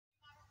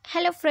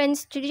Hello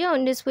friends, today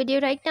on this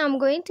video right now I'm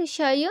going to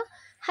show you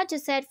how to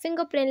set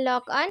fingerprint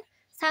lock on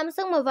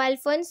Samsung mobile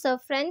phone. So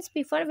friends,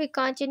 before we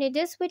continue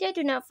this video,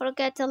 do not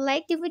forget to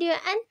like the video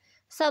and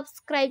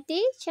subscribe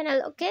the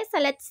channel. Okay, so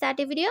let's start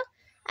the video.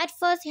 At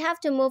first you have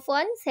to move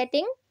on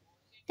setting.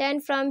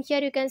 Then from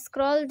here you can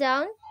scroll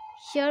down.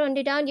 Here on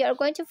the down you are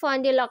going to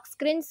find the lock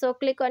screen. So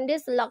click on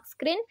this lock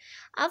screen.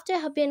 After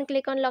you have been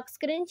click on lock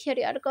screen, here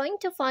you are going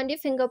to find the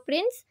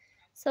fingerprints.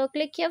 So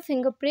click here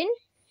fingerprint.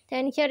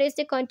 Then here is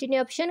the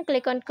continue option.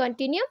 Click on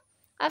continue.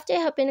 After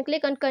you have been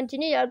click on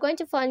continue, you are going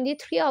to find the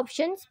three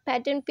options: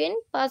 pattern, pin,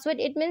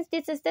 password. It means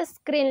this is the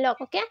screen lock.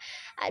 Okay,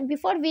 and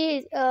before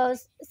we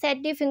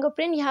set the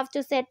fingerprint, you have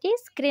to set the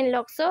screen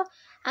lock. So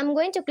I'm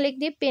going to click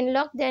the pin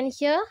lock. Then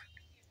here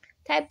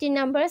type the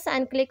numbers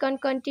and click on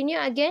continue.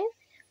 Again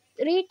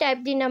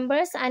retype the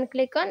numbers and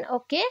click on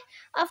OK.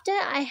 After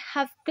I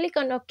have click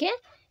on OK,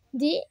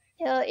 the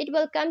it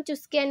will come to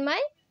scan my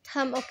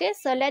thumb. Okay,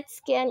 so let's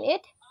scan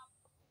it.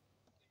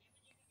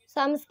 So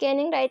I'm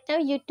scanning right now.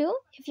 You too,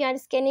 if you are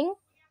scanning.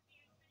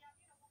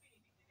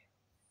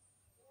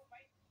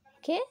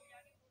 Okay,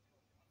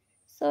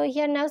 so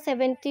here now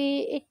 70,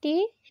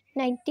 80,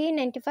 90,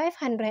 95,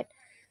 100.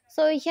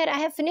 So here I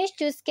have finished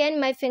to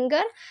scan my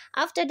finger.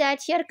 After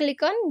that, here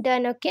click on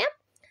done. Okay,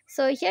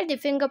 so here the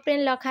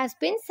fingerprint lock has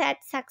been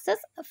set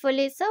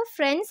successfully. So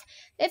friends,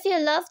 if you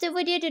love the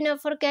video, do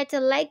not forget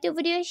to like the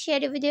video, share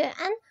the video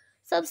and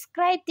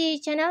subscribe the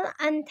channel,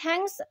 and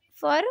thanks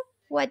for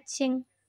watching.